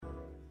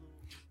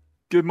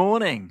Good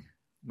morning.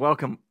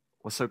 Welcome.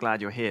 We're so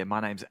glad you're here. My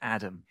name's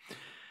Adam.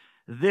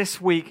 This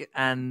week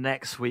and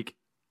next week,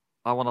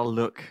 I want to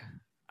look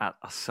at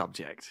a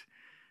subject.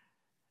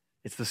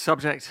 It's the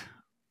subject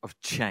of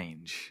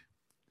change.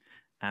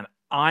 And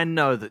I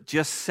know that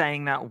just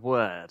saying that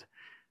word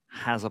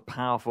has a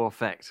powerful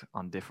effect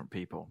on different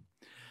people.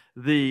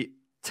 The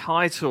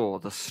title,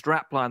 the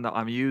strapline that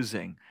I'm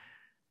using,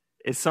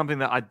 is something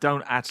that I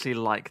don't actually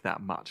like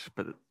that much,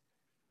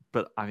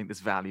 but I think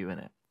there's value in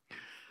it.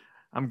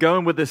 I'm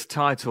going with this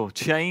title,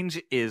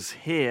 Change is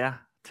Here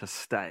to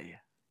Stay.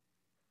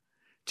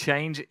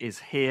 Change is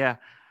here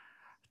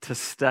to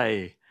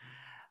stay.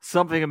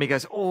 Something in me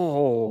goes,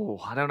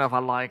 I don't know if I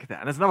like that.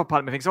 And there's another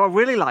part of me thinks, I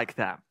really like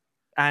that.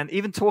 And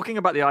even talking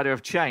about the idea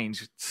of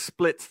change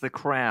splits the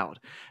crowd.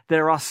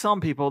 There are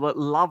some people that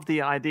love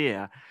the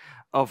idea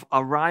of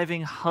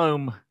arriving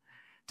home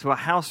to a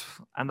house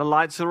and the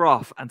lights are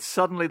off and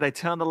suddenly they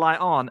turn the light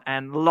on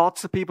and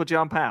lots of people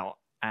jump out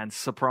and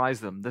surprise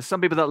them. There's some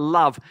people that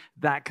love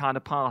that kind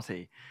of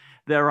party.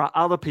 There are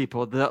other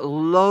people that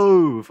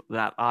loathe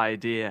that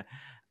idea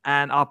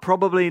and are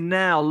probably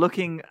now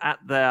looking at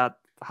their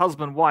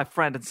husband, wife,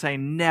 friend and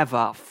saying,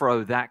 never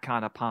throw that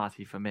kind of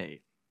party for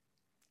me.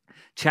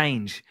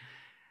 Change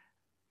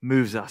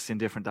moves us in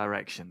different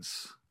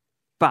directions,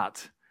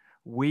 but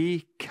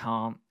we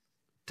can't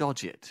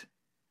dodge it.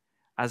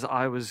 As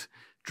I was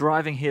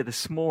driving here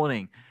this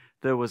morning,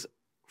 there was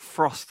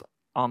frost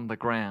on the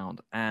ground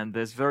and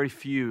there's very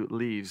few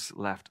leaves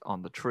left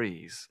on the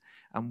trees.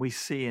 And we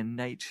see in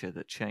nature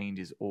that change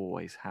is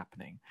always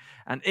happening.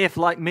 And if,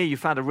 like me, you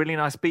found a really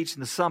nice beach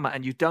in the summer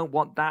and you don't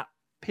want that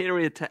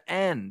period to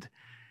end,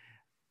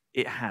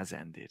 it has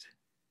ended.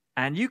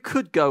 And you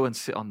could go and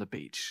sit on the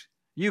beach.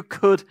 You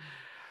could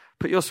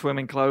put your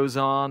swimming clothes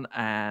on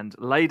and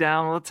lay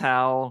down on a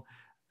towel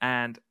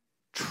and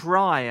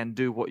try and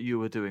do what you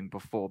were doing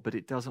before. But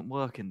it doesn't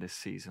work in this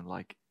season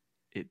like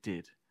it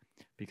did.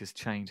 Because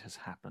change has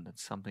happened and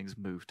something's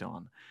moved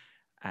on.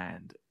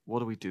 And what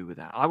do we do with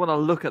that? I want to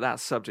look at that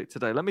subject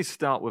today. Let me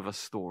start with a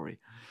story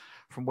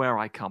from where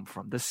I come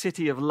from. The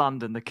city of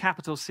London, the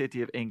capital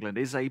city of England,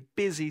 is a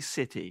busy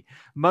city.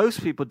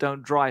 Most people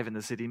don't drive in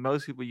the city.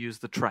 Most people use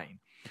the train.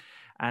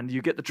 And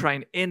you get the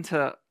train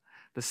into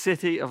the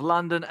city of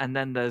London, and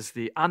then there's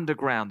the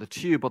underground, the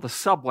tube, or the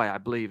subway, I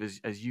believe,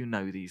 as you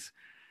know these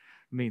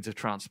means of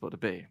transport to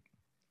be.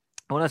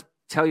 I want to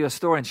tell you a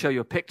story and show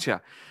you a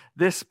picture.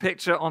 This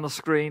picture on the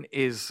screen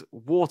is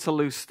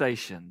Waterloo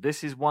Station.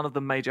 This is one of the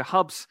major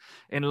hubs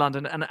in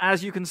London. And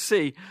as you can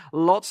see,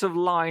 lots of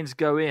lines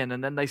go in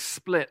and then they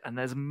split and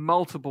there's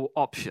multiple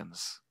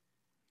options.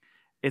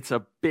 It's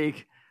a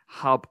big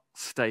hub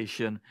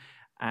station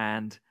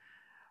and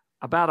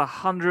about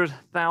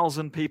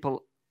 100,000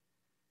 people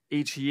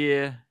each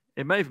year.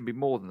 It may even be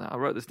more than that. I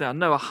wrote this down.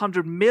 No,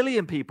 100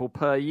 million people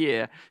per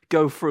year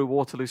go through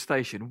Waterloo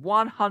Station.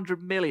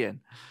 100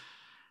 million.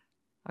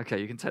 Okay,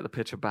 you can take the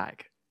picture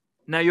back.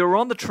 Now, you're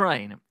on the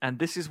train, and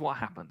this is what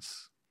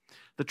happens.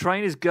 The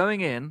train is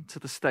going in to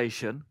the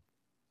station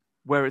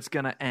where it's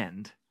going to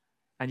end,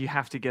 and you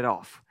have to get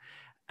off.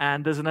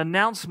 And there's an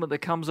announcement that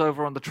comes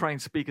over on the train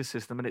speaker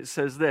system, and it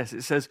says this.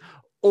 It says,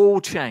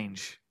 all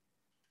change.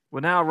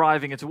 We're now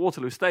arriving at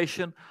Waterloo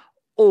Station.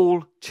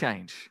 All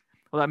change.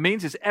 What that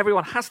means is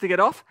everyone has to get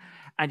off,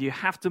 and you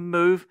have to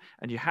move,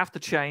 and you have to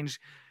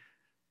change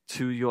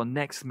to your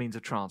next means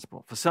of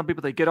transport. For some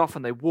people, they get off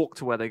and they walk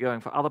to where they're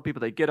going. For other people,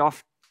 they get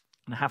off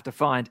and have to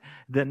find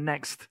the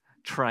next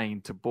train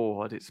to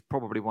board. It's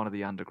probably one of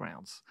the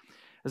undergrounds.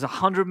 There's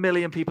 100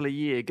 million people a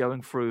year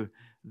going through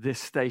this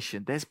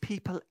station. There's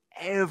people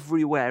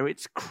everywhere.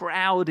 It's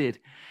crowded.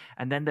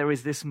 And then there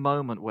is this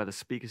moment where the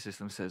speaker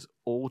system says,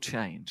 all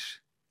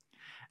change.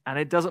 And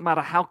it doesn't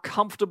matter how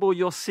comfortable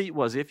your seat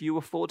was, if you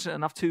were fortunate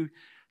enough to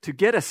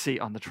get a seat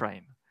on the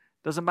train.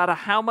 Doesn't matter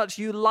how much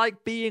you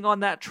like being on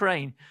that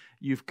train,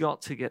 you've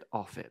got to get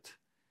off it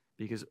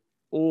because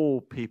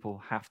all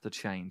people have to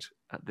change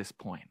at this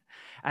point.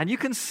 And you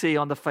can see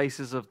on the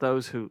faces of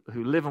those who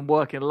live and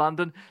work in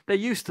London, they're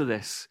used to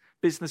this.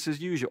 Business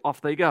as usual, off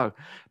they go.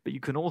 But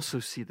you can also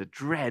see the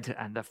dread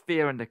and the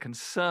fear and the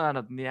concern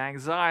and the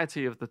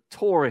anxiety of the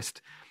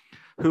tourist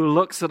who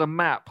looks at a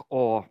map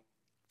or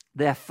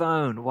their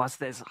phone whilst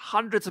there's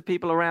hundreds of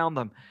people around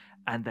them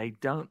and they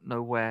don't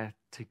know where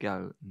to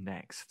go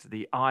next.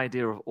 The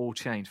idea of all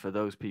change for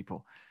those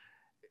people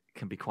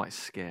can be quite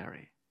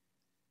scary,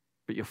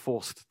 but you're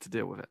forced to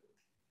deal with it.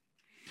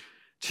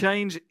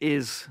 Change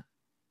is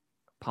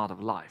part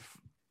of life.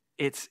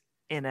 It's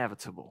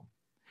inevitable,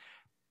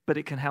 but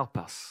it can help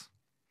us.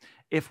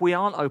 If we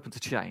aren't open to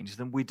change,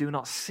 then we do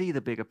not see the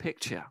bigger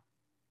picture.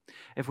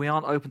 If we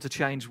aren't open to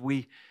change,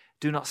 we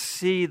do not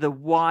see the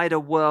wider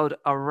world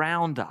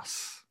around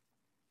us.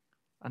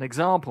 An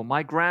example,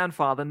 my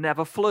grandfather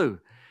never flew.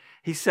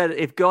 He said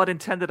if God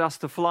intended us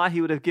to fly,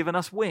 he would have given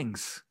us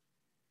wings.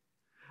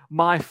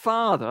 My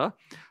father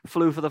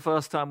flew for the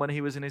first time when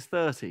he was in his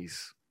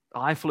 30s.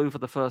 I flew for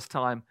the first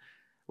time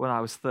when I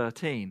was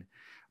 13.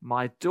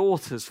 My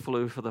daughters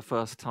flew for the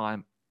first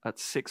time at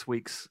 6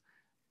 weeks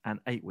and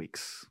 8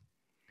 weeks.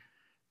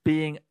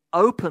 being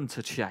open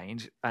to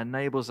change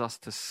enables us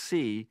to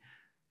see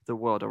the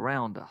world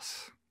around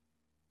us.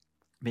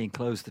 Being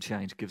closed to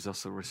change gives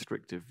us a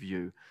restrictive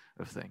view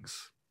of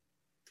things.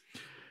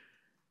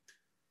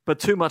 But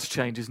too much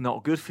change is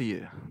not good for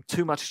you.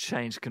 Too much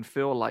change can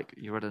feel like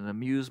you're at an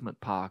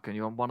amusement park and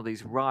you're on one of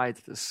these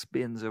rides that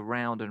spins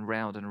around and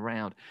round and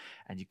round,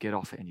 and you get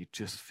off it and you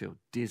just feel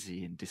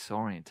dizzy and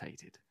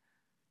disorientated.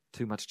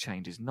 Too much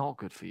change is not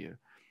good for you.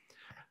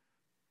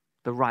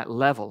 The right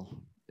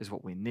level is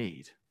what we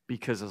need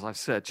because, as I've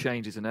said,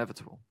 change is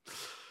inevitable.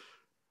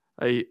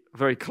 A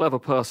very clever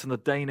person, the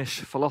Danish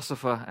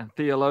philosopher and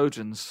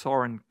theologian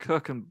Søren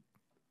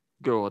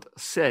Kierkegaard,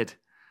 said,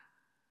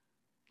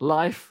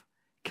 "Life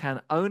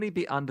can only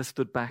be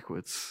understood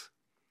backwards,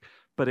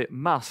 but it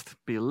must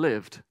be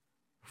lived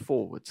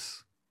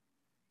forwards."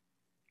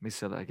 Let me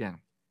say that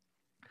again.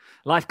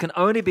 Life can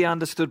only be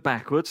understood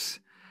backwards,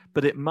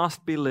 but it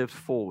must be lived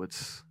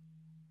forwards.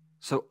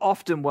 So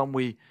often when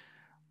we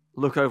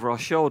look over our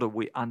shoulder,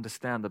 we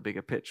understand the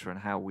bigger picture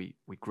and how we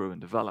grew and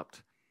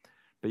developed.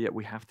 But yet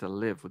we have to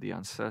live with the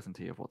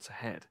uncertainty of what's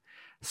ahead.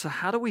 So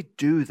how do we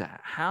do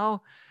that?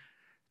 How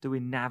do we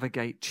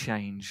navigate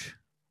change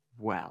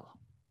well?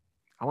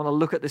 I want to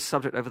look at this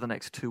subject over the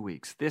next 2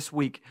 weeks. This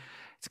week,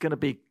 it's going to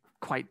be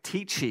quite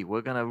teachy.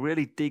 We're going to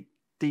really dig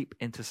deep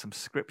into some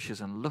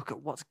scriptures and look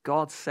at what's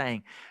God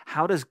saying.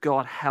 How does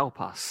God help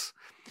us?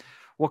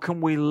 What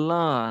can we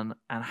learn?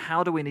 And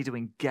how do we need to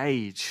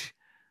engage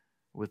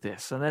with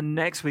this? And then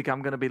next week,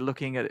 I'm going to be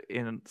looking at it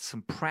in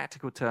some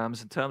practical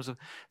terms, in terms of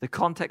the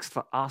context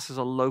for us as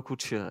a local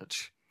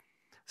church,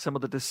 some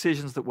of the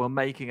decisions that we're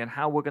making and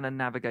how we're going to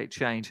navigate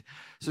change.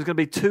 So there's going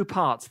to be 2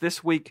 parts.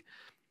 This week,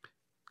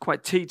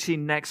 quite teachy,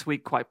 next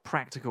week, quite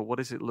practical. What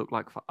does it look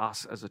like for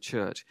us as a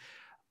church?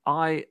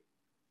 I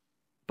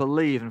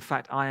believe, in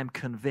fact, I am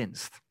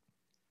convinced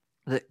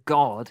that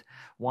God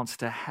wants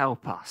to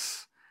help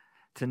us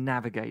to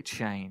navigate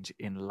change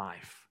in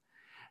life.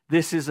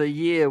 This is a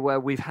year where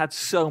we've had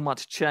so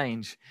much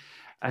change.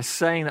 A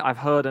saying that I've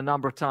heard a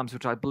number of times,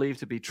 which I believe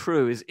to be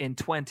true, is in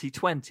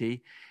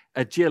 2020,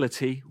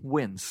 agility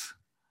wins.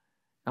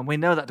 And we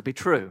know that to be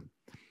true.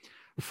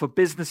 For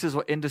businesses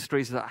or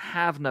industries that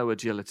have no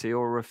agility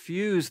or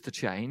refuse to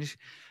change,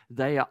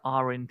 they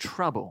are in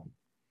trouble.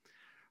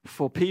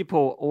 For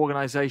people,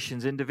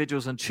 organizations,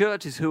 individuals, and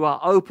churches who are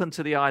open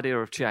to the idea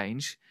of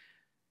change,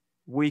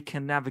 we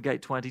can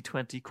navigate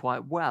 2020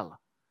 quite well.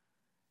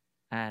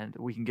 And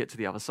we can get to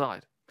the other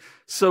side.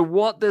 So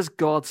what does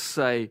God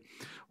say?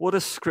 What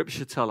does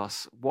Scripture tell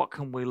us? What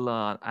can we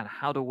learn? And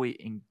how do we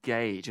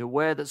engage?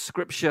 Aware that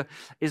Scripture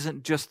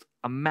isn't just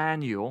a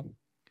manual,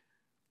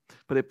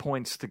 but it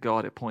points to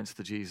God, it points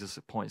to Jesus,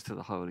 it points to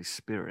the Holy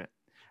Spirit.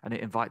 And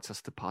it invites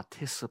us to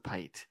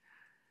participate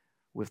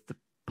with the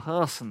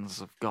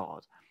persons of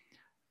God.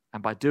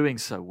 And by doing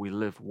so, we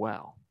live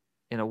well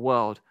in a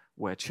world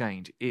where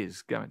change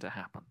is going to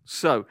happen.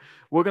 So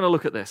we're going to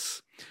look at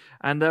this.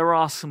 And there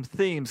are some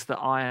themes that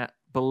I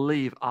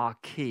believe are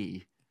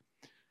key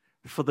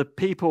for the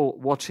people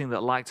watching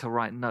that like to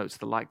write notes,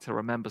 that like to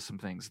remember some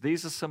things.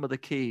 These are some of the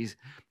keys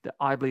that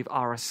I believe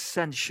are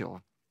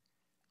essential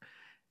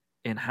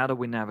in how do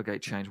we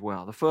navigate change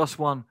well. The first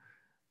one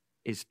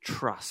is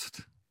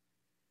trust.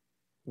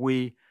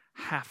 We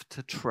have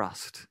to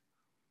trust.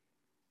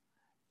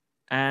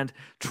 And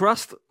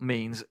trust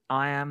means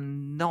I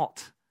am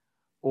not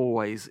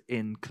always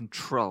in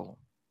control.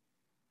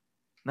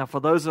 Now, for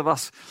those of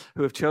us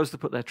who have chosen to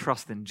put their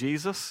trust in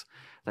Jesus,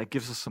 that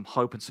gives us some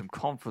hope and some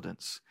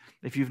confidence.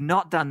 If you've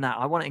not done that,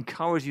 I want to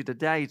encourage you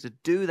today to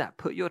do that.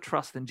 Put your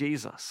trust in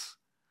Jesus.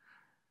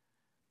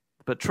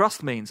 But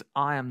trust means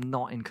I am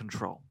not in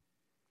control.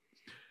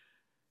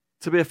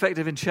 To be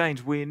effective in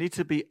change, we need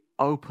to be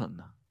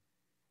open.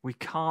 We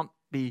can't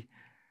be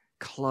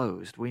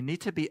closed. We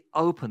need to be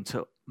open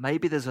to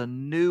maybe there's a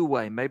new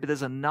way, maybe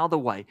there's another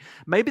way.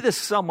 Maybe there's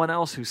someone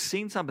else who's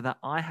seen something that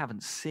I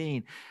haven't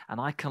seen and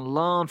I can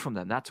learn from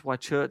them. That's why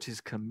church is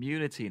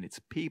community and it's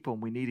people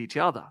and we need each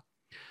other.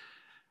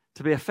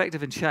 To be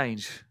effective in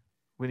change,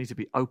 we need to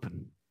be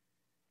open.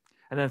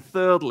 And then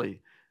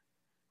thirdly,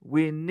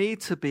 we need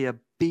to be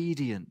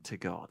obedient to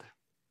God.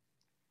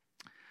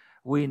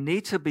 We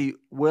need to be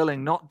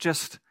willing not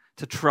just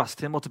to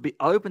trust Him or to be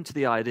open to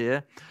the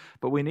idea,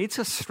 but we need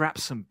to strap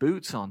some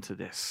boots onto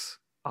this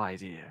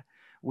idea.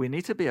 We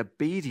need to be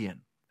obedient.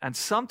 And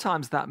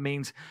sometimes that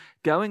means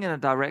going in a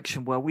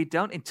direction where we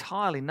don't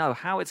entirely know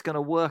how it's going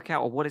to work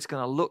out or what it's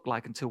going to look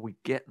like until we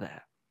get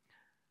there.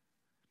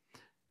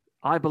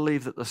 I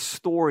believe that the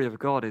story of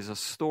God is a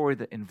story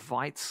that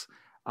invites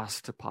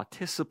us to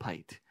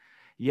participate.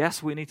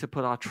 Yes, we need to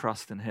put our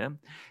trust in Him.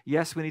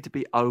 Yes, we need to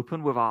be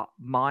open with our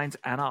minds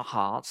and our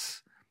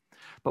hearts.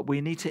 But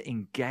we need to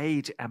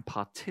engage and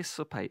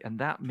participate, and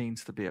that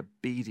means to be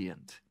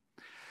obedient.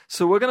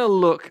 So we're going to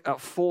look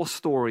at 4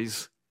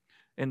 stories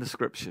in the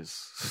Scriptures,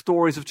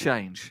 stories of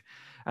change.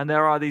 And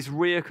there are these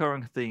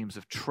reoccurring themes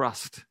of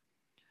trust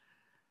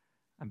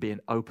and being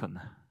open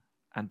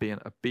and being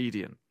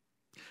obedient.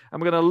 And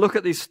we're going to look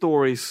at these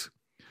stories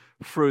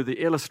through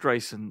the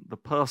illustration, the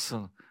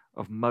person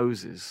of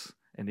Moses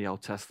in the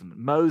Old Testament.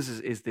 Moses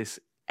is this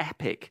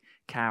epic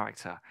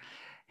character.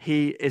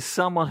 He is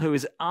someone who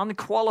is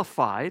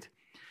unqualified,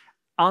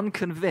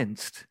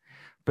 unconvinced,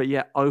 but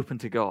yet open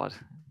to God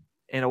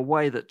in a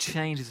way that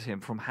changes him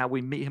from how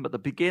we meet him at the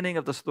beginning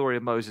of the story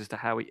of Moses to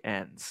how he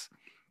ends.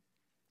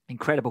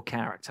 Incredible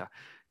character.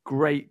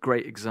 Great,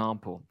 great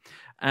example.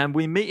 And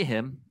we meet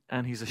him,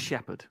 and he's a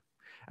shepherd.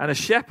 And a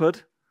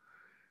shepherd,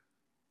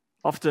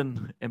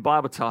 often in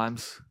Bible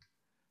times,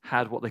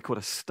 had what they called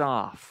a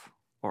staff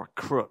or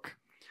a crook,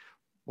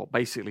 what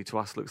basically to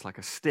us looks like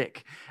a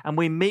stick. And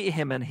we meet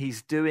him, and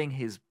he's doing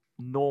his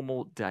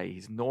normal day,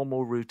 his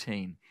normal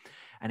routine.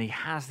 And he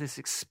has this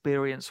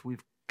experience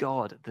with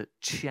God that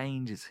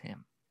changes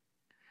him.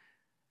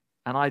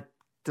 And I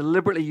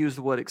deliberately use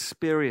the word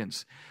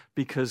experience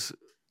because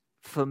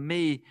for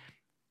me,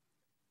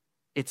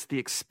 it's the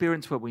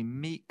experience where we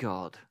meet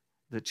God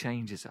that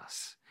changes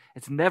us.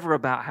 It's never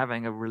about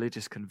having a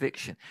religious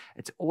conviction.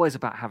 It's always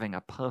about having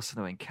a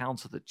personal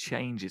encounter that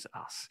changes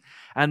us.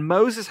 And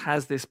Moses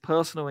has this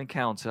personal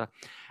encounter,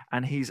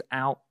 and he's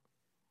out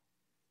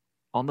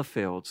on the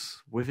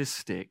fields with his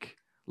stick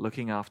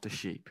looking after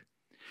sheep.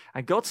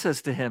 And God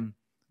says to him,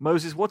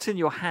 Moses, what's in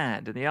your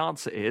hand? And the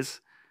answer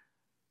is,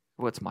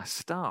 well, it's my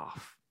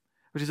staff,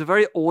 which is a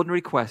very ordinary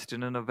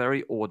question and a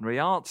very ordinary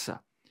answer.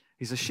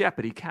 He's a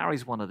shepherd. He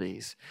carries one of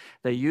these.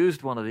 They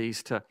used one of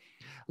these to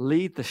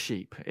lead the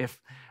sheep.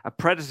 If a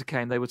predator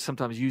came, they would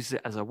sometimes use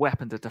it as a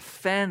weapon to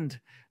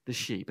defend the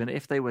sheep. And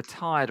if they were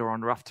tired or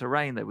on rough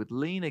terrain, they would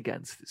lean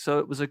against it. So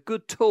it was a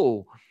good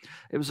tool.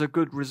 It was a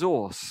good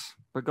resource.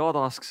 But God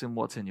asks him,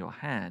 what's in your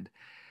hand?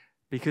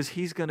 Because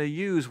he's going to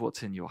use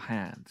what's in your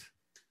hand.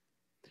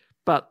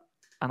 But,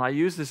 and I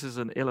use this as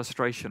an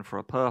illustration for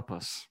a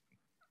purpose,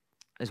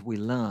 as we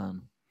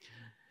learn,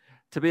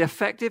 to be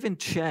effective in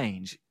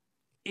change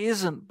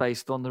isn't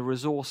based on the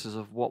resources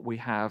of what we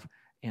have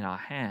in our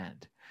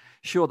hand.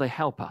 Sure, they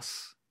help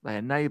us, they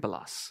enable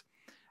us,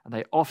 and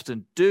they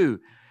often do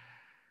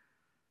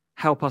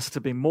help us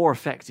to be more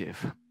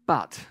effective.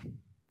 But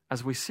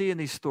as we see in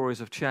these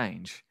stories of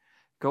change,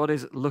 God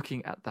is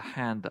looking at the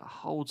hand that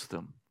holds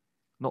them,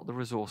 not the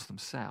resource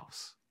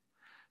themselves.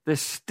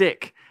 This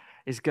stick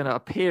is going to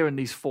appear in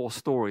these 4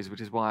 stories,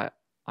 which is why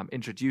I'm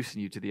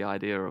introducing you to the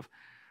idea of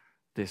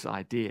this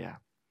idea.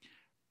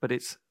 But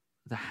it's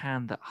the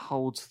hand that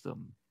holds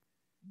them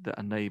that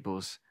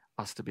enables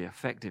us to be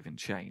effective in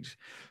change.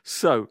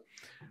 So,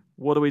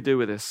 what do we do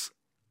with this?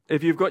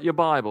 If you've got your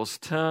Bibles,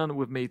 turn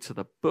with me to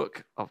the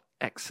book of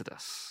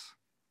Exodus.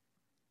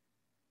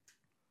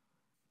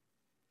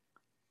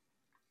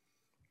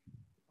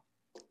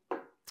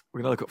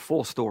 We're going to look at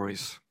 4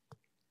 stories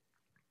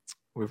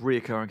with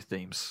recurring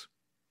themes.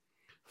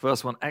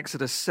 First one,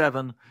 Exodus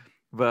 7,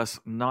 verse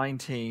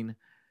 19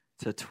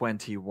 to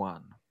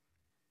 21.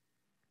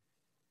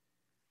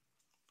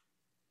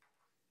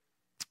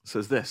 It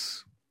says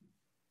this: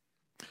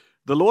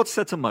 The Lord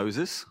said to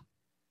Moses,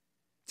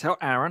 tell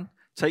Aaron,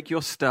 take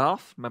your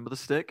staff, remember the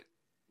stick,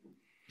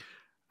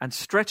 and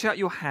stretch out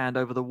your hand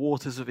over the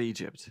waters of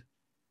Egypt,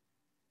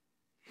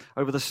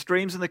 over the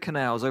streams and the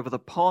canals, over the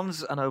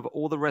ponds and over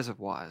all the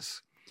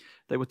reservoirs.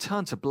 They would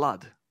turn to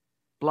blood.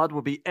 Blood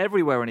will be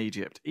everywhere in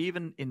Egypt,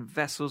 even in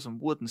vessels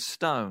and wood and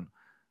stone.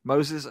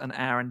 Moses and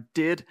Aaron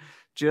did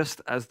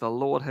just as the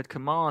Lord had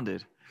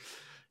commanded.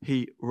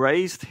 He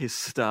raised his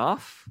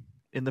staff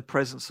in the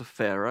presence of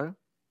Pharaoh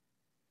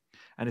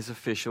and his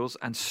officials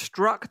and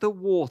struck the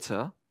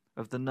water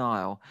of the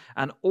Nile,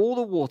 and all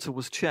the water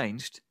was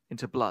changed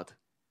into blood.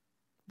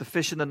 The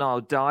fish in the Nile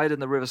died,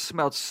 and the river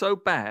smelled so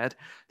bad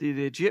that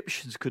the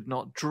Egyptians could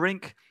not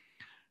drink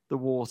the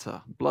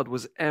water. Blood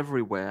was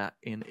everywhere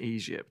in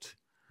Egypt.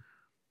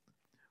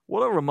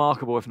 What a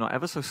remarkable, if not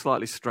ever so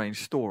slightly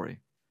strange story.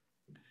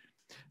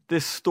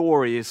 This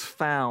story is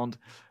found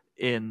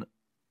in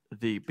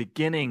the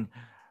beginning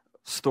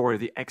story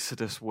of the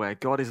Exodus, where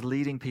God is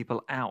leading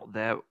people out.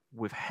 They're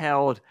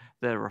withheld,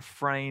 they're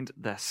refrained,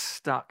 they're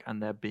stuck,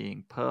 and they're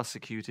being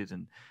persecuted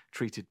and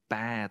treated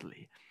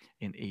badly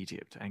in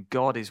Egypt. And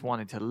God is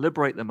wanting to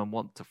liberate them and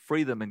want to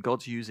free them, and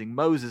God's using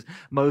Moses.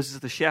 Moses,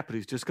 the shepherd,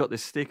 who's just got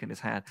this stick in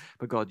his hand,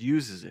 but God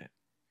uses it.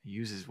 He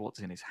uses what's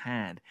in his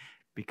hand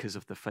because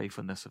of the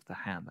faithfulness of the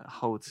hand that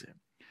holds it.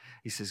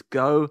 He says,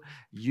 go,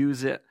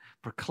 use it,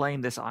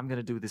 proclaim this, I'm going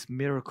to do this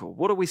miracle.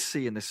 What do we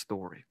see in this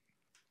story?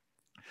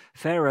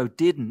 Pharaoh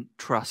didn't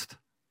trust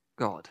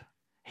God.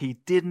 He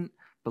didn't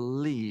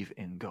believe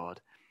in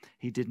God.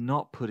 He did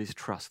not put his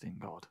trust in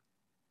God.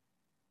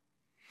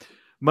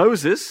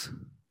 Moses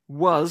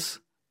was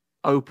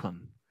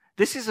open.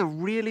 This is a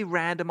really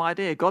random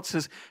idea. God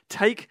says,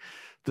 take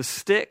the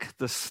stick,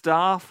 the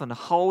staff, and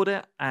hold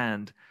it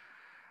and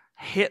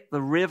hit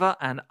the river,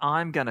 and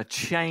I'm going to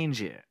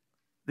change it.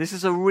 This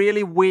is a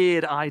really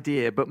weird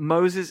idea, but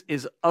Moses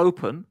is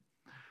open,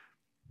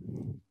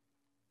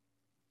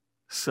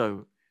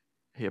 so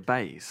he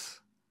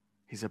obeys.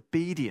 He's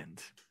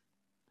obedient.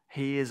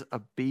 He is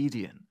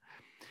obedient.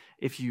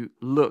 If you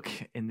look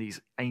in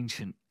these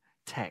ancient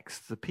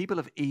text. The people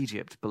of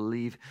Egypt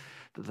believed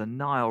that the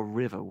Nile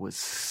River was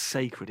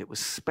sacred. It was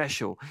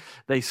special.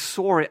 They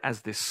saw it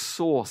as this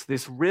source,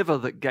 this river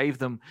that gave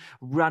them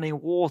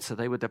running water.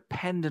 They were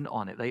dependent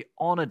on it. They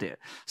honored it.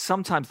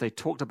 Sometimes they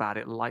talked about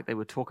it like they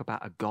would talk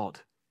about a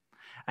god.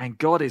 And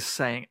God is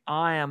saying,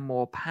 I am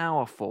more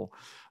powerful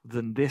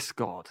than this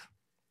God.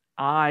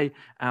 I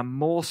am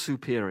more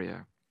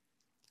superior.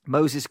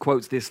 Moses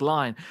quotes this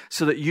line,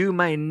 so that you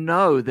may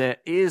know there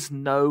is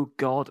no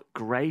God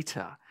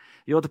greater.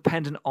 You're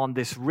dependent on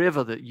this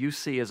river that you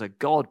see as a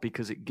God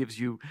because it gives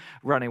you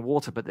running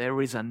water, but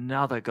there is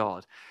another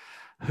God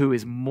who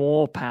is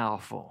more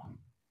powerful.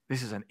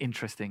 This is an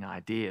interesting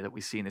idea that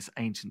we see in this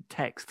ancient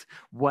text.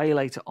 Way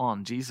later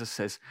on, Jesus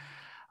says,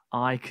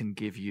 I can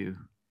give you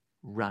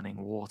running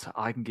water.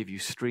 I can give you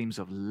streams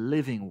of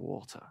living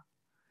water.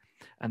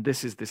 And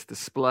this is this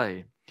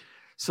display.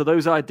 So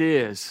those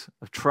ideas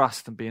of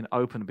trust and being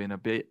open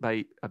and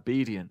being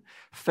obedient,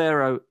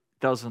 Pharaoh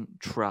doesn't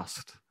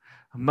trust.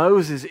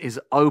 Moses is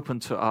open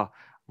to a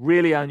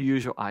really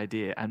unusual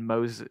idea, and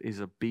Moses is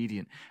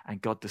obedient,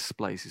 and God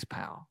displays his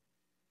power.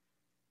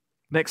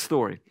 Next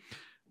story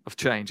of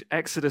change,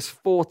 Exodus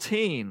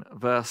 14,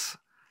 verse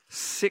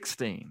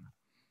 16.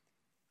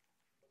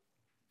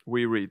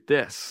 We read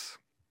this.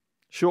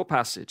 Short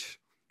passage,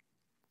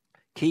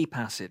 key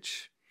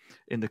passage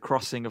in the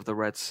crossing of the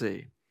Red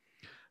Sea.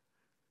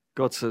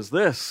 God says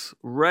this,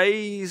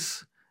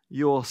 raise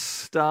your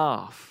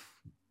staff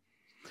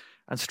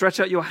and stretch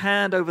out your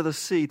hand over the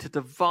sea to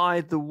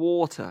divide the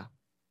water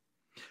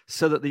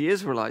so that the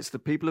Israelites, the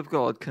people of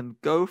God, can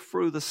go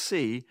through the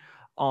sea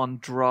on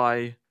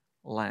dry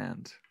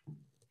land.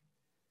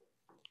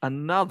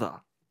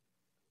 Another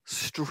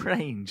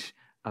strange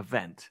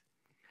event.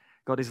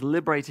 God is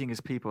liberating his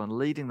people and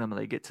leading them,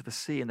 and they get to the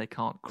sea and they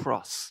can't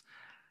cross.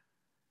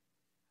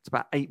 It's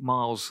about 8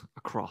 miles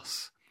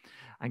across.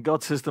 And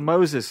God says to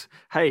Moses,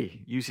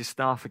 hey, use your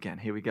staff again.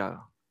 Here we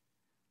go.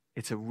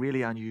 It's a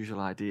really unusual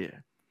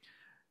idea.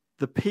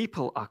 The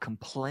people are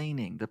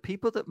complaining. The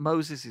people that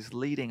Moses is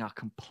leading are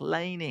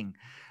complaining.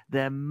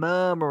 They're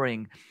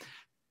murmuring.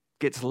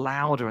 Gets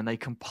louder, and they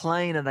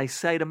complain, and they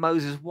say to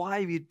Moses, why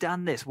have you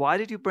done this? Why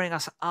did you bring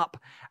us up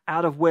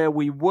out of where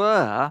we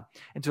were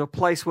into a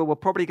place where we're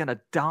probably going to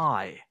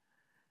die?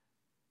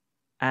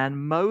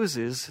 And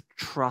Moses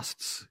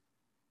trusts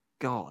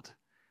God.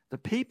 The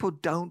people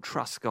don't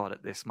trust God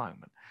at this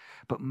moment,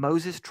 but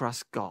Moses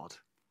trusts God.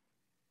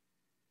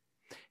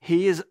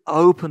 He is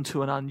open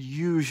to an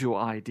unusual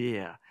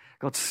idea.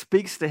 God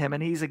speaks to him,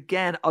 and he's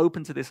again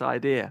open to this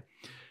idea,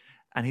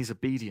 and he's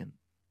obedient.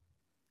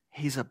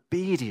 He's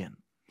obedient.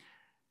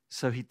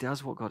 So he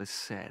does what God has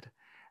said,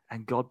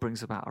 and God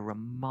brings about a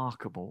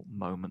remarkable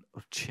moment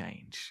of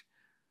change.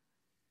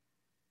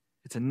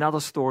 It's another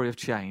story of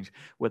change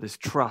where there's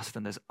trust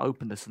and there's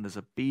openness and there's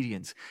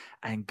obedience,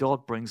 and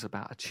God brings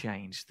about a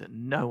change that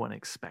no one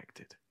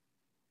expected.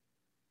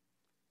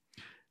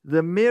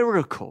 The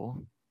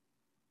miracle,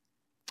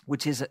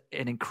 which is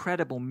an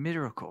incredible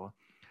miracle,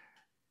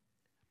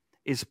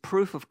 is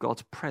proof of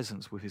God's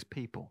presence with his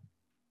people.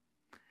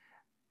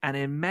 And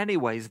in many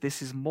ways,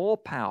 this is more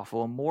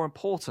powerful and more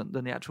important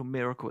than the actual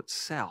miracle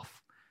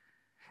itself.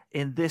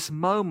 In this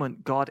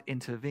moment, God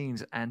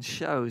intervenes and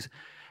shows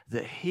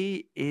that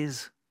he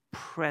is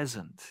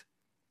present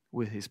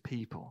with his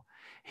people.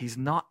 He's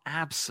not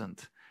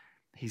absent.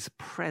 He's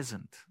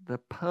present. The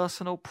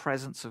personal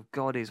presence of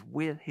God is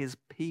with his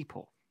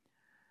people.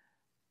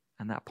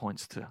 And that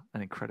points to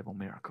an incredible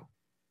miracle.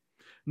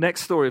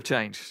 Next story of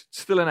change,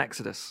 still in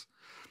Exodus.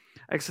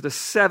 Exodus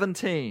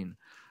 17,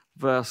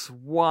 verse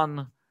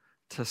 1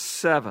 to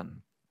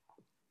 7.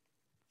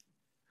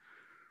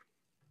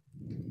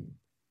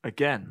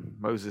 Again,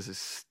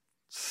 Moses'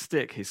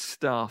 stick, his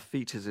staff,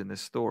 features in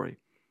this story.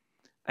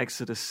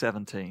 Exodus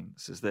 17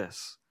 says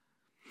this.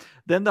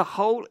 Then the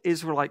whole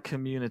Israelite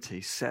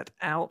community set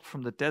out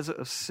from the desert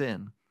of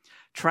Sin,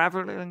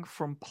 traveling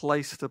from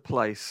place to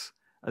place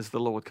as the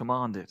Lord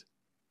commanded.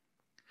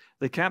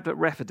 They camped at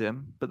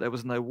Rephidim, but there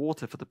was no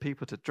water for the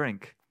people to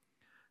drink.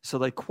 So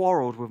they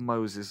quarreled with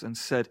Moses and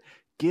said,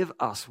 "Give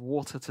us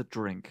water to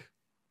drink."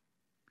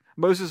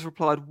 Moses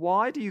replied,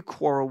 "Why do you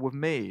quarrel with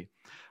me?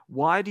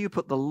 Why do you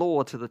put the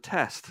law to the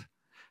test?"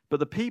 But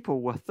the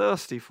people were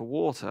thirsty for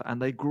water,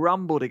 and they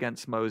grumbled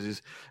against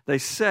Moses. They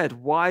said,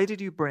 "Why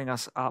did you bring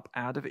us up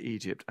out of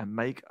Egypt and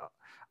make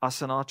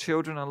us and our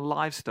children and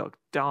livestock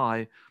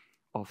die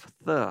of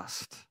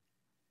thirst?"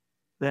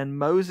 Then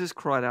Moses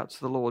cried out to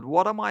the Lord,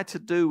 "What am I to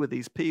do with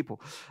these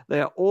people? They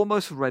are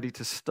almost ready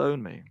to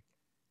stone me."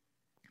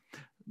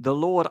 The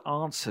Lord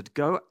answered,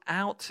 "Go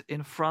out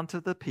in front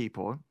of the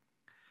people,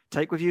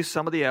 take with you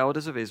some of the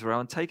elders of Israel,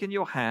 and take in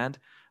your hand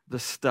the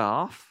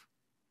staff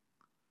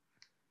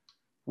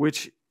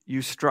which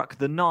you struck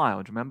the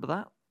Nile." Do you remember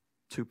that?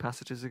 2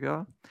 passages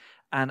ago.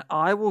 "And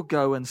I will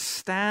go and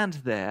stand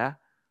there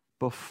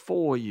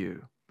before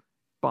you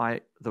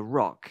by the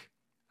rock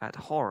at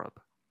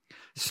Horeb.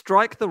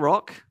 Strike the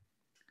rock,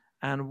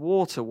 and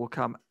water will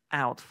come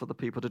out for the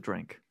people to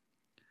drink."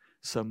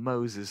 So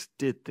Moses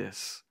did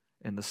this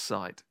in the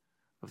sight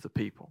of the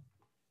people.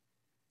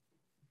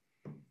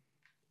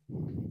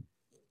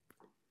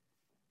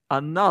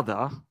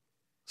 Another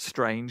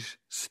strange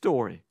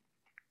story.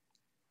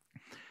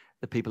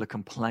 The people are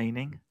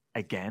complaining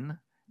again.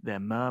 They're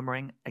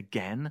murmuring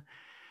again.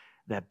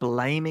 They're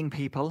blaming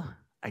people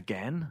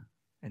again.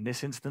 In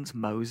this instance,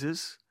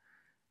 Moses.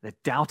 They're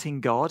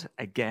doubting God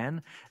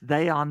again.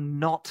 They are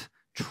not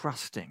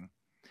trusting.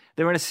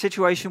 They're in a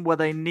situation where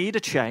they need a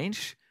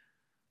change.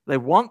 They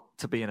want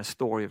to be in a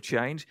story of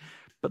change,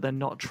 but they're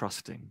not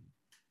trusting.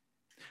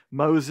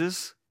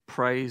 Moses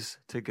prays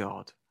to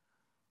God,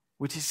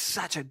 which is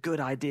such a good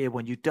idea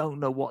when you don't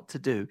know what to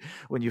do,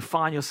 when you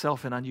find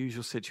yourself in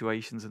unusual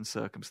situations and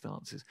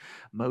circumstances.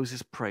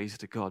 Moses prays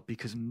to God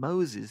because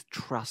Moses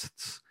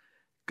trusts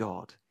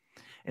God.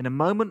 In a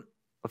moment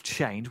of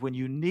change, when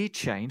you need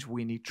change,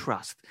 we need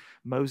trust.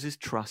 Moses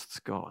trusts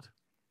God.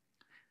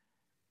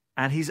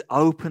 And he's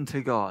open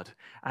to God.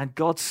 And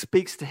God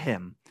speaks to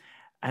him.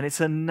 And it's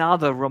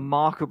another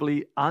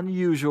remarkably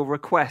unusual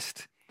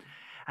request.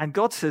 And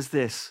God says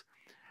this,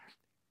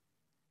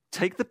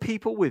 take the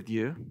people with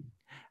you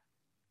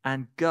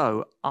and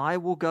go. I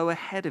will go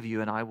ahead of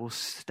you and I will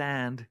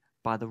stand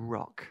by the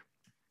rock.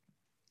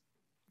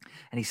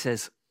 And he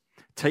says,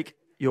 take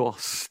your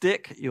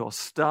stick, your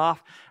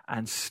staff,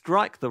 and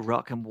strike the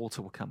rock and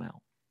water will come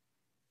out.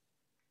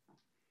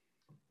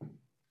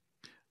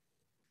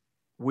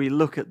 We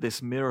look at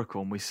this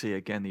miracle and we see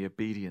again the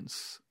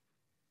obedience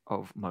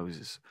of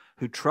Moses,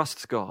 who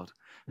trusts God,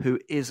 who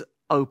is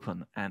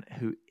open and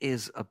who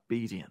is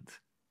obedient.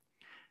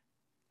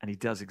 And he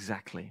does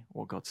exactly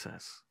what God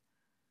says.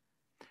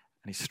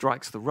 And he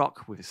strikes the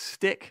rock with his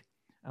stick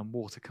and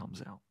water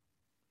comes out.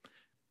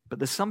 But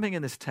there's something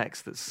in this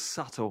text that's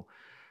subtle,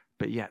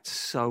 but yet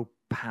so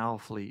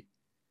powerfully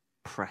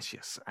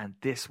precious. And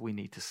this we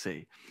need to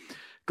see.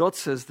 God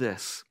says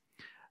this,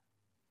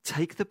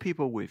 take the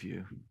people with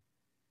you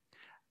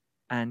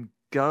and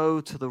go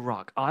to the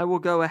rock. I will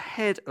go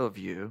ahead of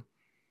you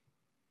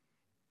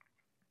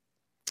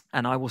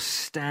and I will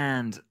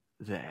stand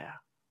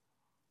there.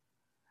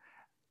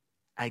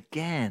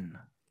 Again,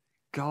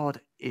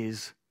 God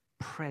is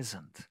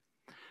present.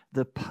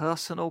 The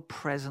personal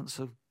presence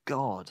of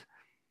God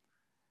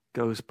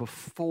goes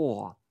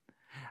before.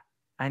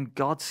 And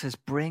God says,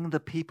 bring the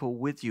people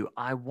with you.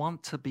 I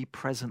want to be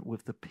present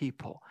with the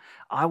people.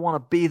 I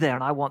want to be there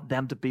and I want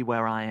them to be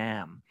where I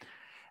am.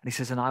 And he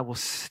says, and I will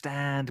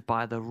stand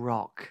by the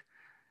rock.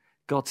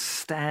 God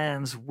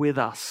stands with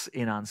us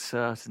in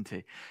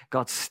uncertainty.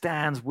 God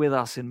stands with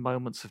us in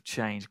moments of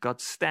change.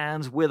 God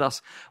stands with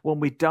us when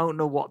we don't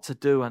know what to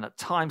do. And at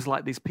times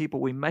like these people,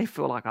 we may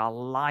feel like our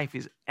life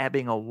is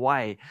ebbing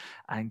away.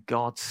 And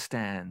God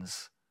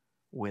stands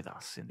with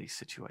us in these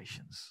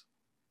situations.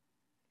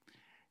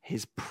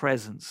 His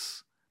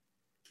presence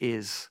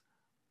is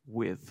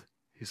with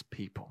his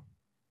people.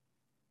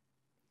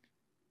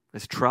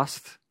 There's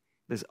trust,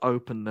 there's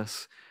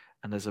openness,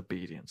 and there's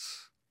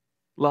obedience.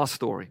 Last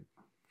story.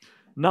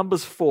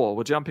 Numbers 4.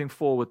 We're jumping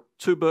forward.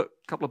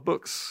 Couple of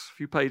books, a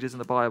few pages in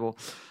the Bible.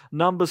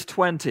 Numbers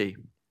 20.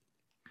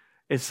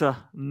 It's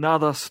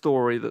another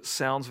story that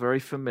sounds very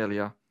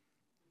familiar.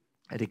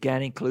 It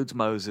again includes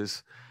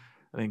Moses,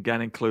 and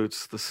again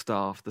includes the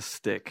staff, the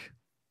stick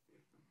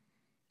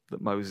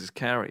that Moses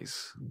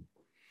carries.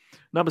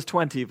 Numbers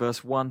 20,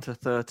 verse 1 to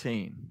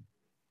 13.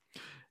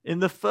 In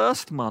the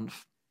first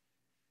month,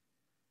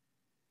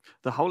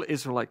 the whole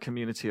Israelite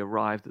community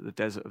arrived at the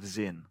desert of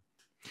Zin,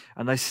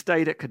 and they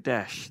stayed at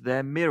Kadesh.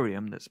 There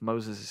Miriam, that's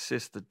Moses'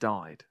 sister,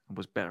 died and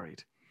was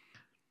buried.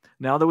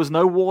 Now there was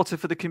no water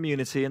for the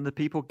community, and the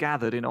people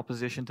gathered in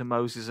opposition to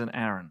Moses and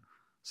Aaron.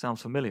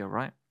 Sounds familiar,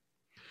 right?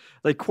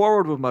 They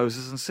quarreled with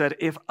Moses and said,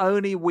 if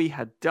only we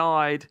had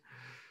died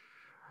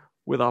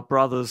with our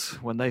brothers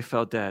when they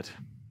fell dead.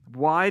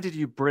 Why did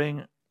you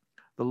bring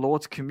the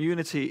Lord's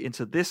community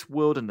into this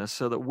wilderness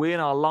so that we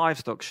and our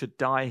livestock should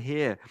die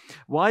here?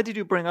 Why did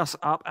you bring us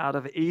up out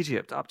of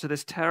Egypt, up to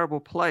this terrible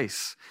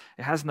place?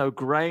 It has no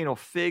grain or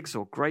figs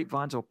or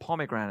grapevines or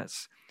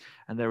pomegranates,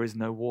 and there is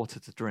no water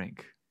to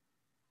drink.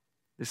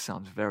 This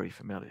sounds very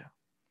familiar.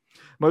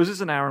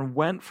 Moses and Aaron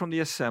went from the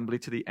assembly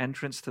to the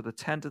entrance to the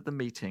tent of the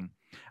meeting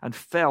and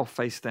fell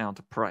face down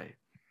to pray.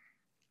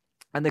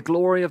 And the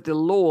glory of the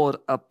Lord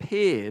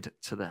appeared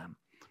to them.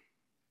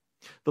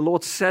 The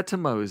Lord said to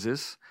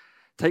Moses,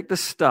 take the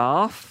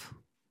staff,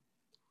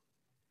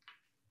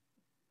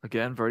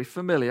 again, very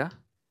familiar.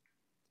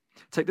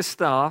 Take the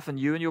staff, and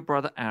you and your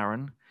brother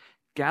Aaron,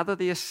 gather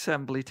the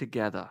assembly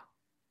together.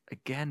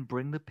 Again,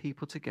 bring the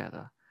people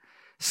together.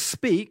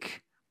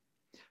 Speak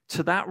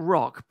to that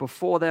rock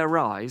before their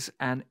eyes,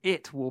 and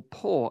it will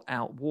pour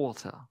out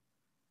water.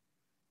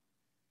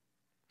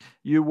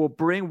 You will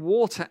bring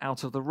water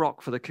out of the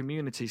rock for the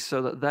community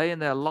so that they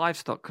and their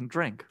livestock can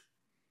drink.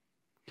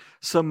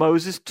 So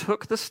Moses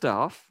took the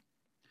staff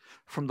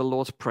from the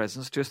Lord's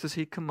presence just as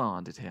he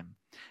commanded him.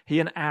 He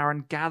and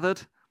Aaron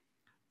gathered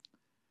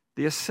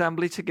the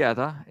assembly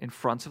together in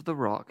front of the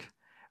rock,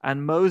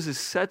 and Moses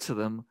said to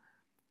them,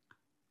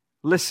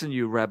 listen,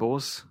 you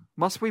rebels,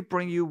 must we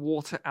bring you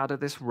water out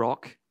of this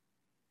rock?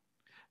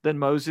 Then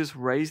Moses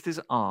raised his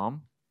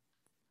arm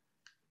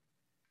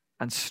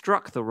and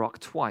struck the rock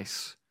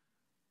twice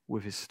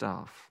with his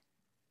staff.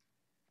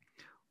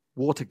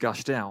 Water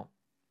gushed out,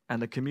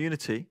 and the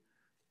community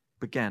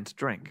began to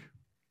drink.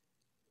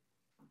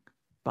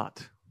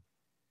 But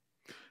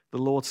the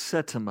Lord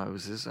said to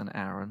Moses and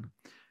Aaron,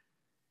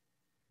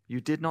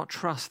 "You did not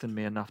trust in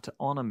me enough to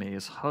honor me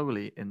as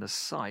holy in the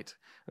sight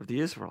of the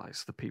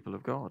Israelites, the people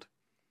of God.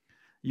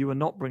 You will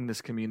not bring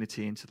this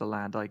community into the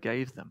land I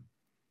gave them."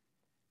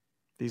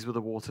 These were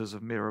the waters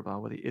of Meribah,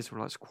 where the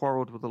Israelites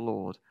quarreled with the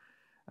Lord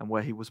and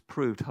where he was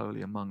proved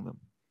holy among them.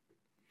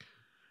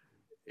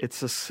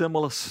 It's a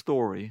similar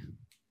story,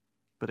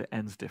 but it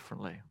ends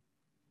differently.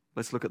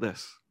 Let's look at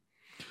this.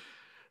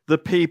 The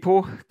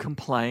people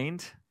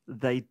complained,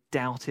 they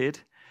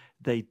doubted,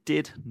 they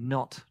did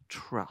not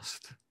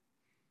trust.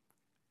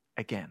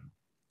 Again.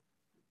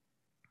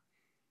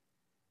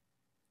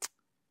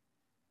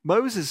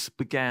 Moses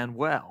began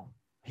well.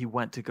 He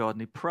went to God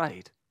and he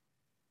prayed.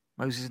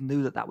 Moses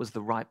knew that that was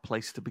the right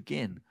place to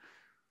begin.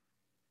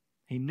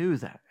 He knew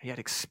that. He had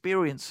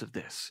experience of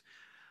this.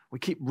 We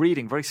keep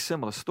reading very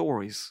similar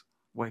stories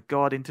where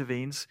God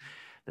intervenes.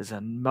 There's a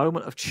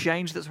moment of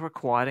change that's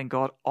required, and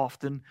God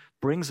often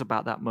brings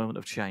about that moment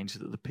of change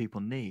that the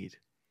people need.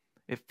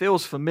 It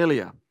feels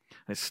familiar,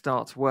 and it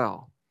starts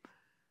well.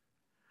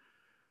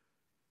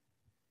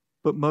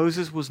 But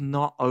Moses was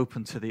not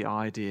open to the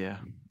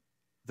idea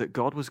that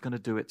God was going to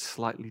do it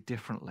slightly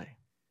differently.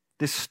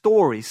 This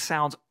story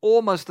sounds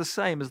almost the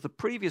same as the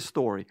previous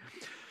story.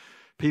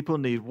 People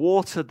need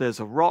water,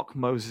 there's a rock,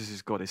 Moses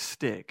has got his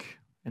stick.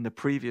 In the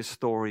previous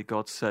story,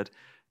 God said,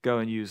 "Go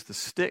and use the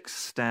sticks,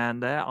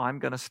 stand there, I'm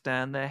going to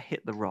stand there,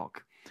 hit the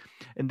rock."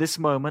 In this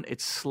moment,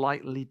 it's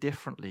slightly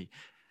different.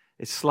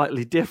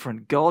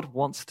 God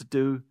wants to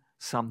do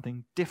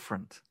something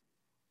different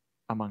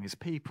among his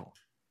people.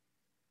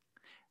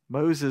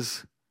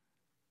 Moses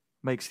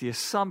makes the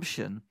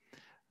assumption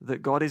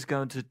that God is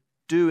going to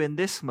do in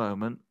this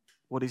moment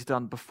what he's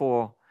done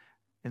before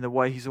in the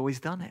way he's always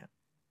done it.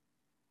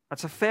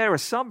 That's a fair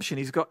assumption.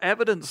 He's got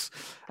evidence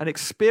and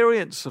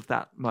experience of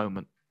that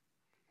moment.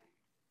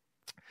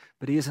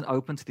 But he isn't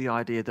open to the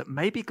idea that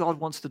maybe God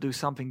wants to do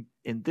something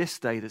in this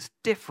day that's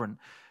different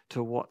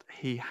to what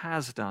he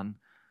has done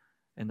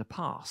in the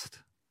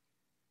past.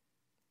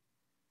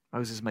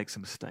 Moses makes a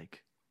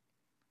mistake,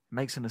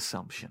 makes an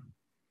assumption.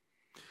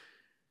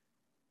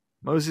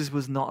 Moses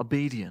was not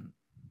obedient.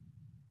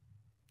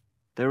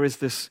 There is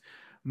this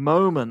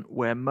moment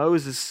where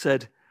Moses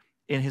said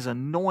in his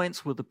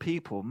annoyance with the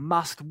people,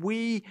 "Must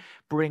we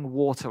bring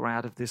water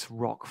out of this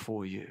rock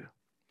for you?"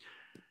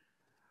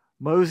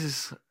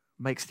 Moses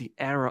makes the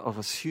error of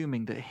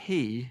assuming that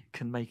he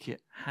can make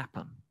it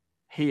happen.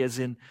 He as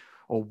in,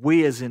 or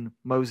we as in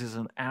Moses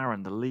and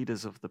Aaron, the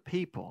leaders of the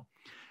people.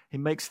 He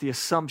makes the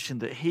assumption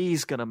that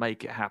he's going to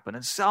make it happen.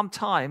 And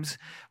sometimes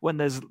when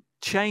there's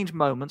change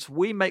moments,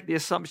 we make the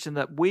assumption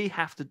that we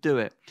have to do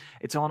it.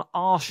 It's on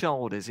our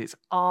shoulders. It's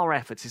our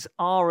efforts. It's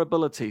our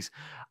abilities.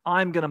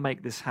 I'm going to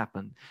make this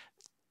happen.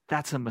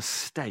 That's a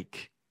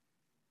mistake.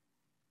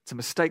 It's a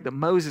mistake that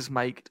Moses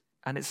made,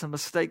 and it's a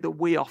mistake that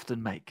we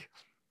often make.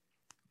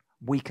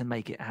 We can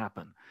make it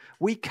happen.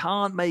 We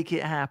can't make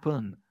it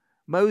happen.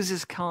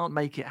 Moses can't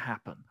make it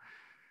happen.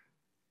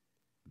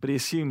 But he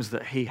assumes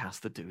that he has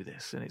to do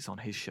this, and it's on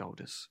his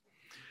shoulders.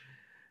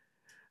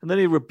 And then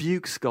he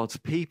rebukes God's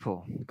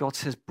people. God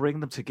says,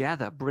 bring them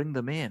together, bring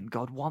them in.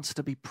 God wants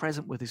to be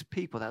present with his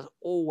people. That's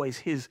always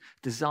his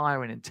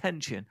desire and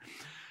intention.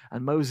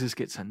 And Moses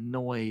gets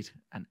annoyed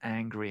and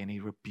angry, and he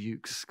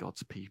rebukes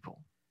God's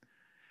people.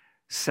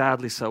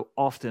 Sadly, so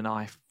often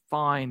I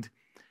find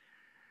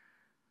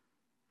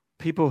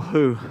people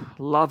who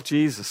love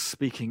Jesus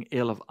speaking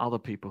ill of other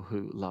people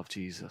who love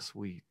Jesus.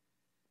 We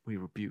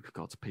rebuke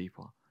God's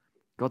people.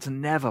 God's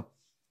never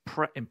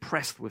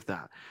impressed with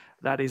that.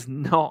 That is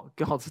not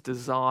God's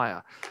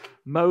desire.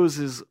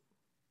 Moses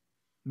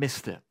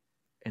missed it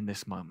in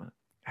this moment,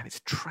 and it's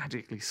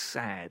tragically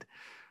sad.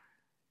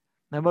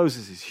 Now,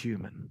 Moses is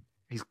human.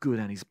 He's good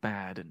and he's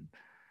bad, and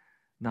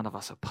none of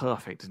us are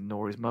perfect,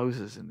 nor is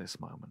Moses in this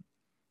moment.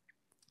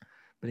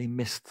 But he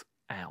missed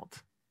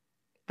out.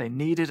 They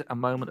needed a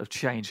moment of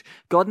change.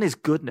 God in his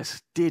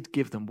goodness did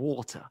give them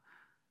water,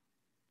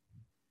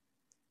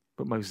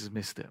 but Moses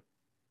missed it.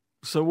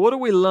 So what do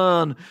we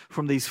learn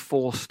from these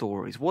four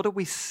stories? What do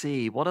we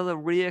see? What are the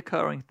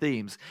reoccurring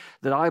themes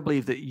that I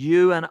believe that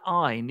you and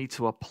I need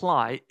to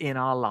apply in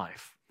our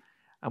life?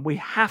 And we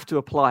have to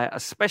apply it,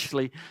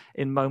 especially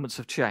in moments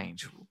of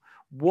change.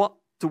 What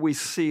do we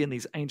see in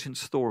these ancient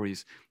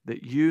stories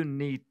that you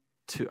need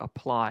to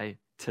apply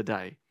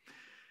today?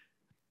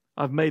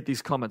 I've made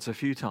these comments a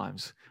few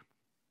times.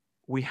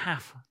 We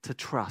have to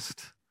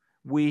trust.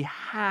 We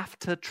have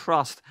to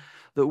trust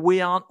that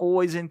we aren't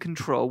always in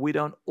control. We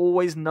don't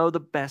always know the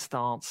best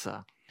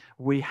answer.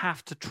 We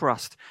have to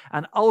trust.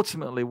 And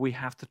ultimately, we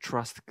have to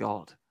trust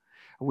God.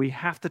 We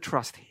have to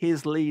trust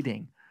his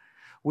leading.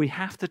 We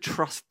have to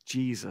trust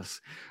Jesus.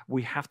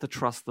 We have to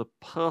trust the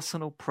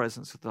personal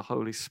presence of the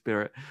Holy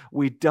Spirit.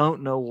 We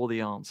don't know all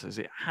the answers.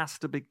 It has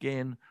to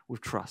begin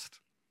with trust.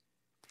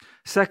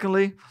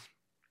 Secondly,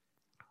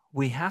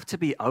 we have to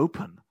be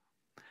open.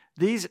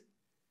 These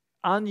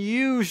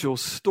unusual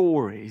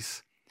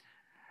stories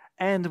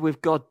end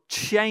with God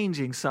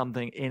changing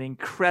something in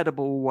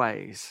incredible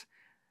ways.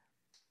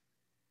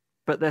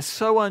 But they're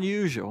so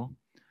unusual,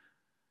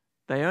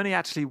 they only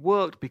actually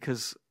worked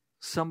because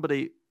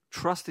somebody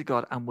trusted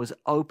God and was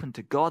open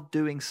to God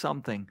doing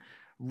something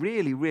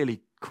really,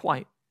 really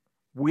quite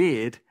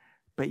weird,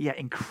 but yet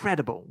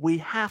incredible. We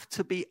have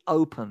to be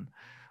open.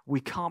 We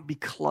can't be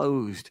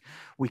closed.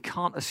 We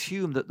can't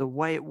assume that the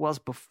way it was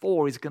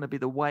before is going to be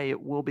the way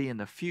it will be in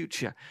the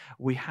future.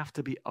 We have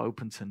to be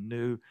open to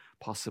new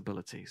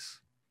possibilities.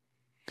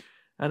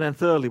 And then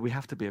thirdly, we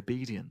have to be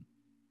obedient.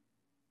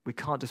 We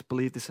can't just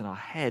believe this in our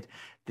head.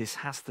 This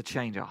has to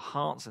change our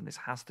hearts, and this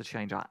has to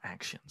change our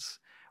actions.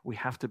 We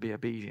have to be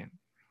obedient.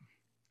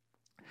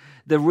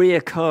 The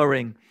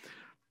reoccurring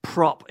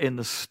prop in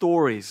the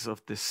stories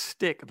of the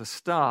stick, the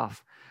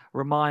staff,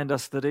 remind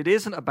us that it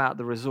isn't about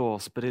the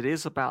resource, but it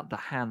is about the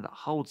hand that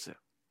holds it.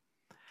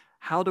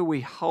 How do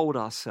we hold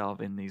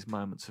ourselves in these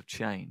moments of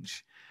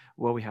change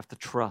where we have to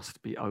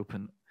trust, be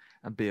open,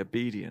 and be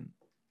obedient?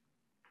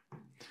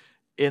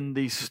 In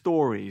these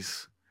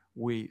stories,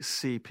 we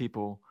see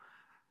people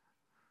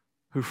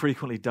who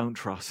frequently don't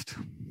trust,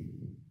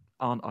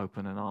 aren't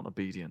open, and aren't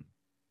obedient.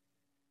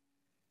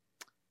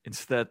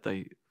 Instead,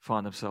 they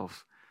find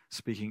themselves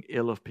speaking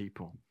ill of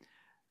people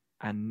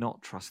and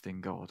not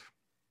trusting God.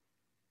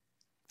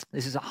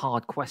 This is a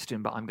hard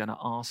question, but I'm going to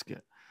ask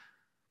it.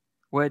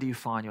 Where do you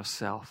find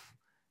yourself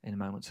in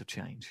moments of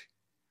change?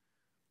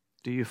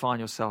 Do you find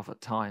yourself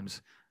at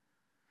times,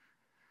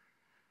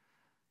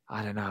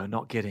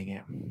 not getting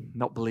it,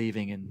 not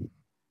believing in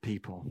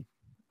people,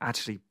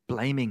 actually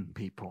blaming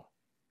people,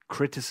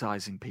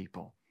 criticizing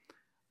people,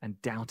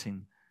 and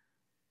doubting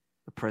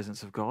the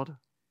presence of God?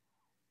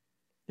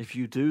 If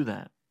you do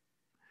that,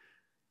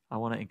 I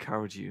want to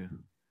encourage you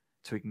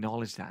to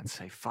acknowledge that and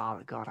say,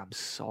 Father God, I'm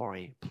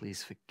sorry.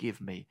 Please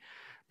forgive me.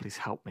 Please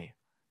help me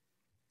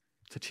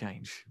to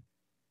change.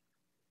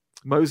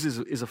 Moses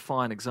is a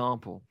fine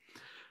example,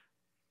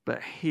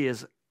 but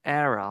his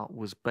error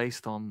was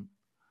based on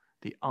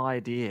the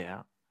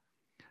idea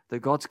that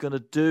God's going to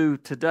do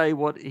today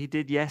what he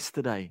did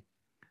yesterday.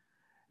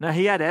 Now,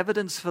 he had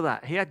evidence for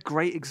that. He had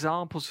great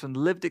examples from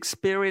lived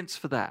experience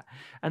for that.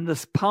 And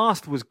the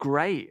past was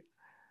great.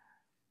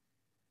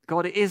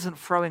 God isn't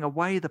throwing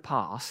away the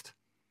past,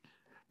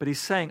 but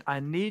he's saying, I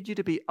need you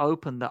to be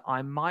open that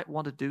I might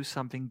want to do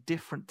something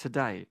different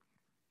today.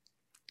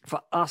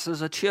 For us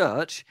as a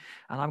church,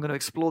 and I'm going to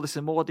explore this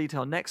in more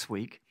detail next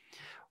week,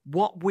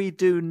 what we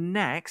do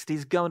next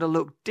is going to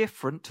look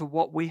different to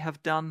what we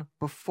have done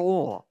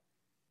before.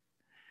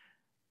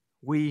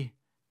 We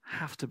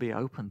have to be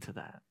open to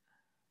that.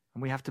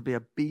 And we have to be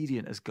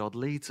obedient as God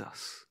leads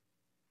us.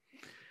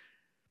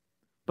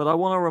 But I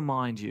want to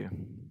remind you,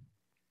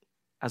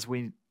 as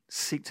we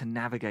seek to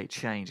navigate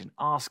change and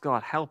ask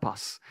God, help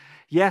us.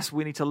 Yes,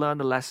 we need to learn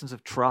the lessons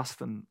of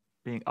trust and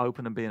being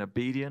open and being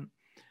obedient.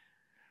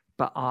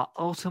 But our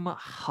ultimate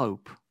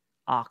hope,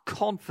 our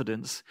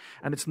confidence,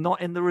 and it's not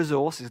in the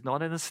resource, it's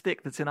not in a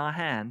stick that's in our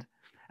hand,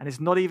 and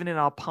it's not even in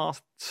our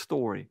past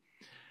story.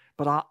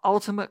 But our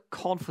ultimate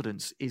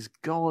confidence is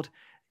God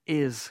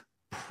is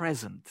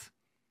present.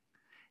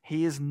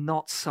 He is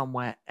not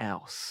somewhere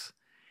else.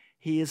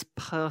 He is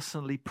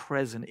personally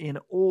present in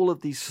all of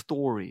these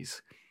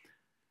stories.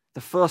 The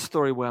first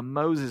story where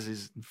Moses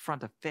is in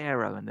front of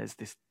Pharaoh and there's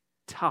this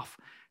tough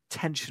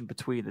tension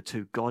between the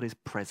two, God is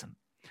present.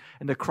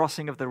 In the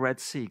crossing of the Red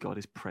Sea, God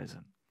is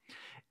present.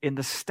 In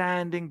the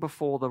standing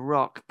before the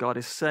rock, God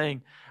is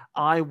saying,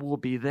 I will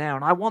be there.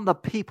 And I want the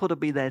people to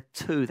be there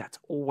too. That's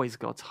always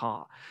God's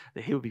heart,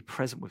 that he will be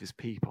present with his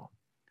people.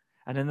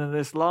 And then in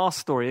this last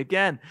story,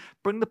 again,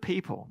 bring the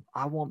people.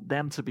 I want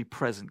them to be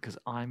present because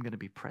I'm going to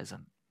be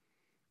present.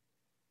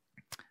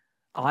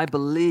 I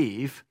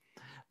believe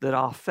that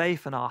our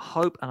faith and our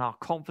hope and our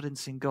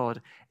confidence in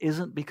God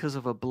isn't because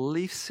of a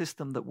belief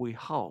system that we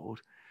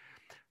hold,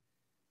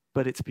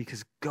 but it's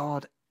because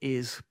God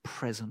is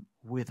present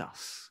with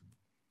us.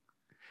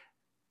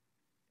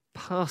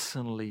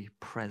 Personally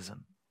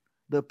present.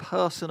 The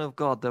person of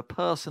God, the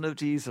person of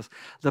Jesus,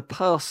 the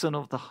person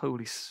of the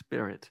Holy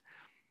Spirit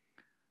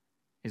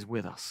is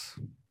with us.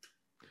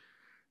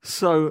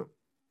 So,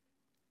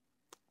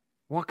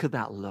 what could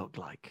that look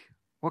like?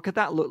 What could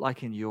that look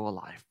like in your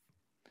life?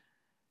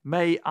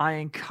 May I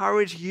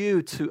encourage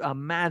you to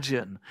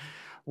imagine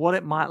what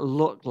it might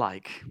look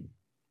like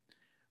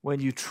when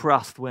you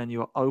trust, when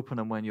you're open,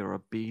 and when you're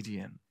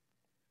obedient.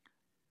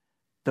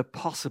 The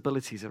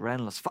possibilities are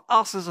endless. For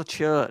us as a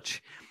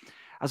church,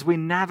 as we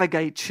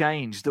navigate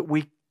change that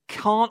we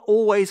can't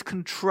always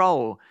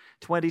control,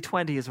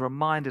 2020 has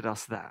reminded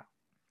us that.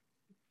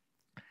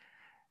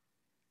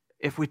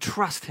 If we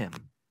trust him,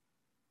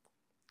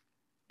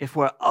 if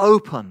we're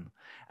open,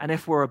 and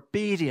if we're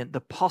obedient,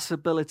 the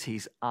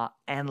possibilities are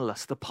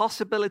endless. The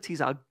possibilities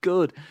are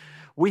good.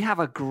 We have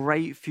a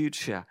great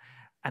future,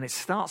 and it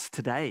starts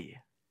today.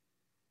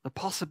 The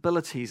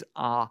possibilities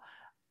are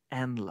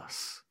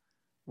endless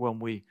when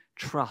we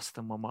trust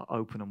and when we're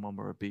open and when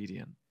we're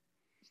obedient.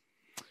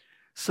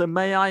 So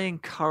may I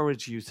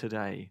encourage you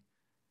today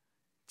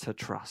to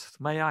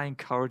trust. May I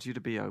encourage you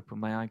to be open.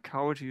 May I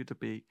encourage you to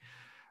be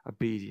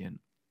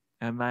obedient.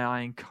 And may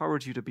I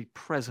encourage you to be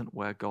present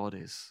where God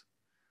is.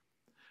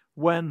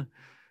 When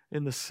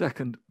in the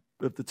second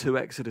of the 2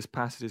 Exodus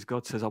passages,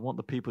 God says, I want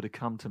the people to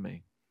come to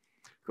me.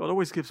 God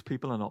always gives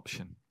people an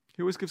option.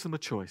 He always gives them a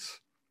choice.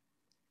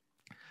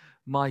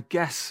 My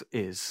guess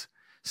is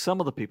some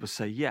of the people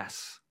say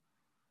yes,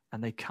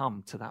 and they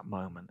come to that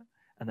moment,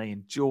 and they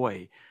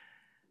enjoy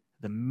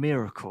the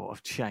miracle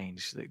of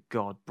change that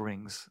God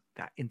brings,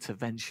 that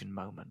intervention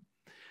moment.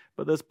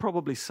 But there's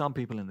probably some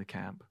people in the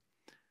camp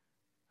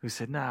who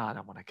said, no, I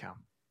don't want to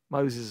come.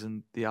 Moses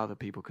and the other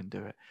people can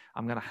do it.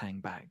 I'm going to hang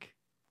back.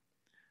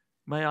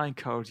 May I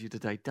encourage you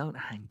today, don't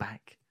hang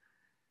back.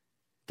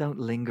 Don't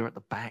linger at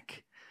the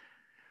back.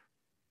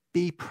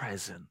 Be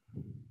present.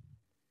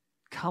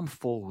 Come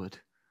forward.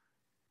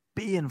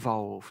 Be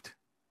involved.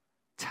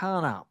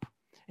 Turn up.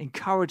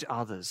 Encourage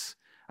others.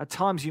 At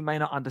times you may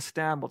not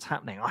understand what's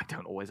happening. I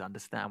don't always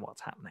understand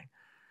what's happening.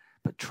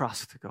 But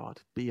trust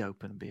God. Be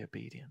open and be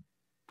obedient.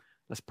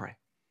 Let's pray.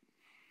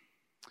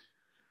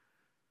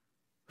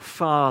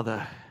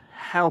 Father,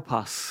 help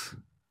us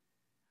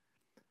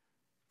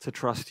to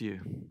trust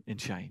you in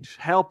change.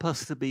 Help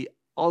us to be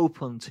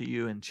open to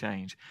you in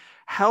change.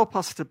 Help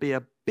us to be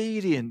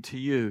obedient to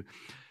you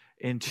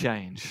in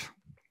change.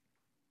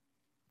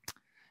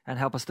 And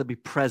help us to be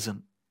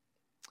present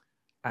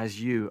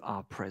as you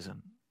are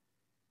present.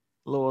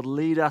 Lord,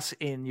 lead us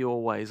in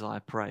your ways, I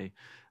pray,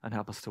 and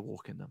help us to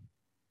walk in them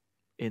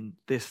in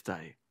this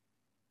day.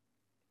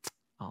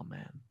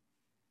 Amen.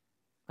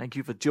 Thank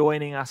you for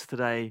joining us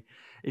today.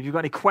 If you've got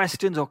any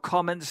questions or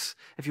comments,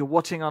 if you're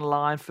watching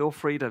online, feel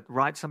free to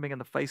write something in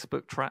the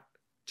Facebook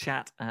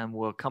chat and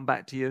we'll come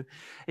back to you.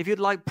 If you'd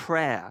like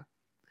prayer,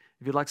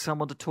 if you'd like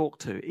someone to talk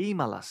to,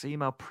 email us.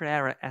 Email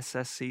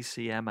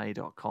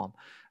prayer@ssccma.com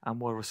and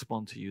we'll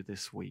respond to you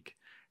this week.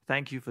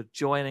 Thank you for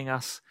joining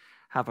us.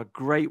 Have a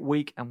great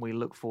week and we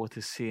look forward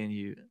to seeing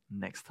you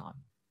next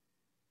time.